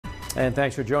And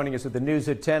thanks for joining us at the News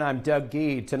at 10. I'm Doug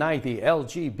Gee. Tonight, the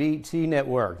LGBT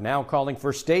Network now calling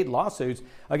for state lawsuits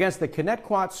against the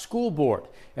Connetquot School Board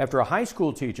after a high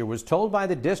school teacher was told by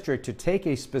the district to take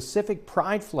a specific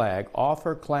pride flag off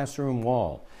her classroom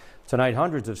wall. Tonight,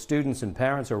 hundreds of students and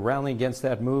parents are rallying against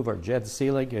that move. Our Jed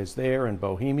Seelig is there in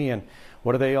Bohemia.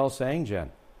 What are they all saying,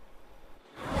 Jen?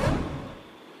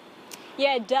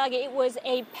 Yeah, Doug, it was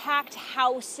a packed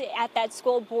house at that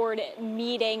school board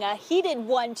meeting, a heated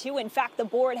one, too. In fact, the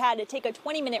board had to take a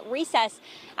 20-minute recess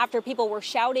after people were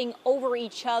shouting over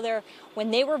each other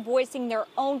when they were voicing their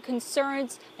own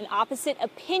concerns and opposite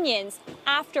opinions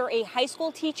after a high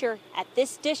school teacher at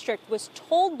this district was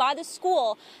told by the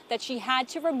school that she had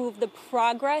to remove the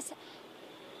Progress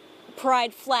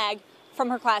Pride flag from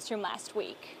her classroom last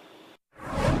week.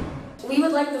 We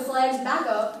would like the flags back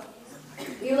up.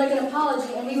 We would like an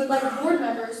apology, and we would like board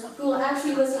members who will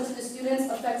actually listen to the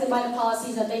students affected by the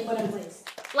policies that they put in place.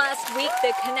 Last week,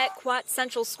 the Connetquot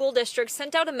Central School District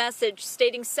sent out a message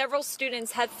stating several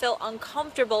students had felt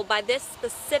uncomfortable by this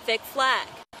specific flag.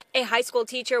 A high school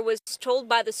teacher was told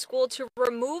by the school to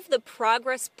remove the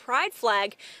Progress Pride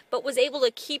flag, but was able to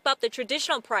keep up the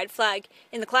traditional pride flag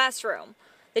in the classroom.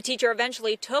 The teacher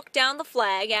eventually took down the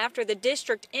flag after the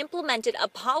district implemented a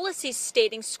policy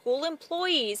stating school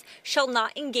employees shall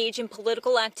not engage in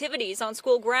political activities on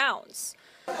school grounds.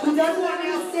 Who doesn't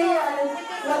understand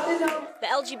what the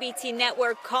LGBT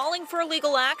Network calling for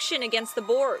legal action against the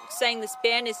board, saying this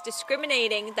ban is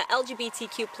discriminating the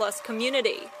LGBTQ+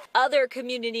 community. Other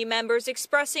community members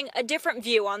expressing a different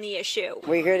view on the issue.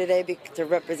 We're here today to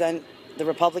represent the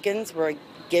Republicans. We're a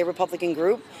gay Republican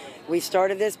group. We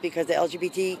started this because the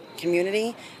LGBT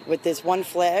community with this one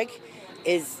flag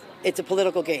it's a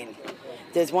political gain.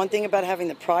 There's one thing about having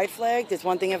the pride flag, there's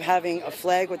one thing of having a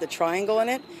flag with a triangle in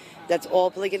it. That's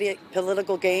all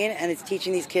political gain, and it's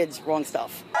teaching these kids wrong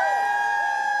stuff.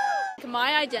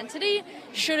 My identity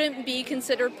shouldn't be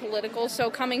considered political, so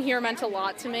coming here meant a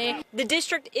lot to me. The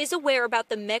district is aware about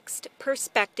the mixed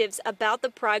perspectives about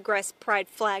the Progress Pride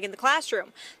flag in the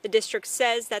classroom. The district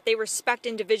says that they respect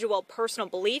individual personal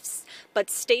beliefs,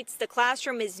 but states the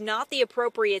classroom is not the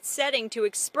appropriate setting to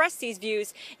express these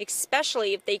views,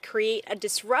 especially if they create a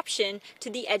disruption to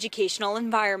the educational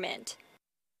environment.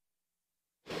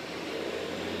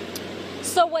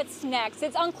 So what's next?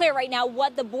 It's unclear right now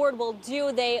what the board will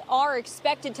do. They are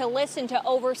expected to listen to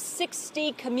over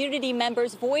 60 community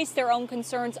members voice their own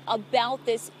concerns about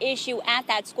this issue at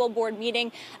that school board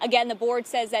meeting. Again, the board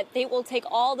says that they will take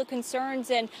all the concerns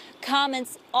and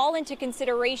comments all into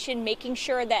consideration, making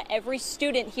sure that every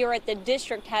student here at the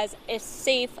district has a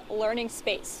safe learning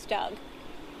space. Doug.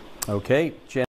 Okay, Jen.